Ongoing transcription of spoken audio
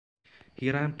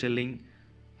Here I am telling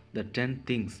the 10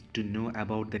 things to know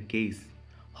about the case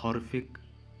horrific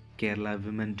Kerala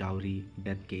women dowry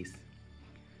death case.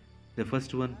 The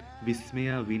first one,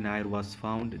 Vismaya V. Nair was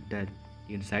found dead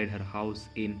inside her house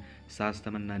in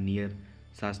Sastamanna near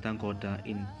Sastankota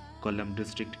in Kollam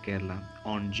district, Kerala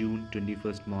on June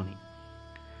 21st morning.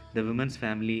 The woman's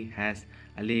family has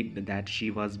alleged that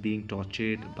she was being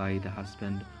tortured by the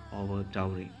husband over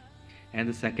dowry. And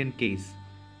the second case,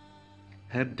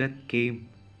 her death came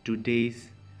 2 days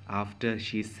after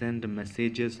she sent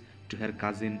messages to her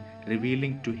cousin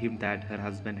revealing to him that her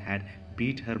husband had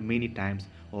beat her many times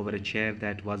over a chair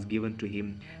that was given to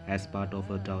him as part of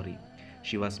her dowry.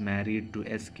 She was married to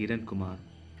S. Kiran Kumar,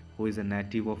 who is a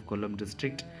native of Kollam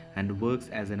district and works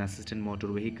as an assistant motor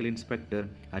vehicle inspector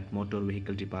at Motor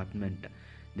Vehicle Department.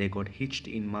 They got hitched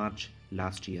in March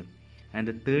last year. And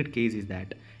the third case is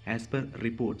that, as per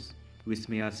reports,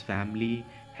 Vismaya's family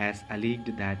has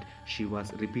alleged that she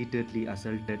was repeatedly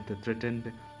assaulted and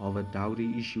threatened over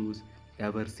dowry issues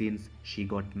ever since she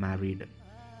got married.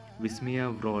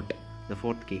 Vismaya wrote the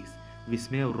fourth case.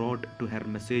 Vismaya wrote to her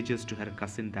messages to her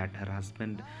cousin that her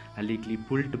husband allegedly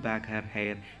pulled back her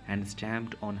hair and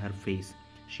stamped on her face.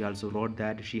 She also wrote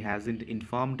that she hasn't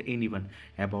informed anyone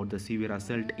about the severe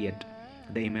assault yet.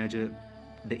 The image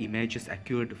the images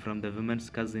acquired from the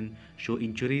woman's cousin show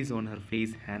injuries on her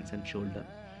face, hands, and shoulder.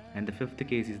 And the fifth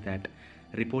case is that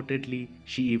reportedly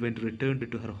she even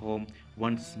returned to her home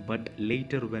once but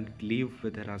later went to live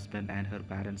with her husband and her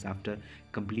parents after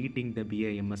completing the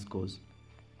BAMS course.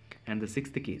 And the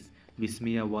sixth case,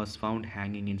 Vismaya was found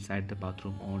hanging inside the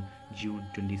bathroom on June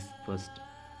 21st.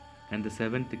 And the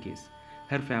seventh case,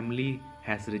 her family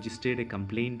has registered a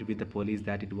complaint with the police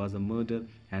that it was a murder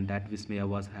and that Vismaya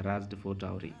was harassed for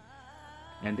dowry.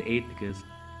 And the eighth case,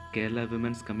 Kerala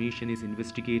Women's Commission is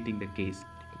investigating the case.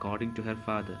 According to her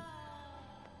father,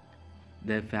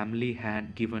 their family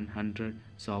had given 100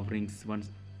 sovereigns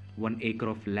 1 acre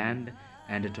of land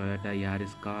and a Toyota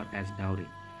Yaris car as dowry.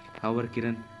 However,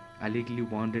 Kiran allegedly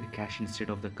wanted cash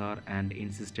instead of the car and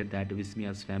insisted that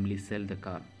Vismaya's family sell the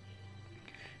car.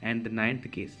 And the ninth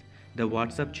case, the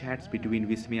WhatsApp chats between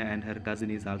Vismaya and her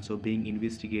cousin is also being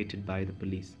investigated by the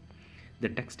police. The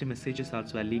text messages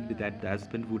also alleged that the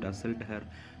husband would assault her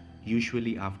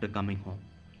usually after coming home,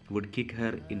 would kick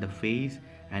her in the face,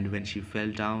 and when she fell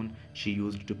down, she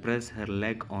used to press her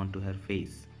leg onto her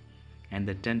face. And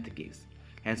the 10th case,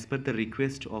 as per the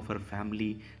request of her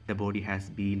family, the body has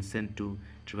been sent to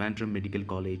Trivandrum Medical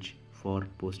College for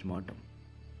post mortem.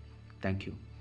 Thank you.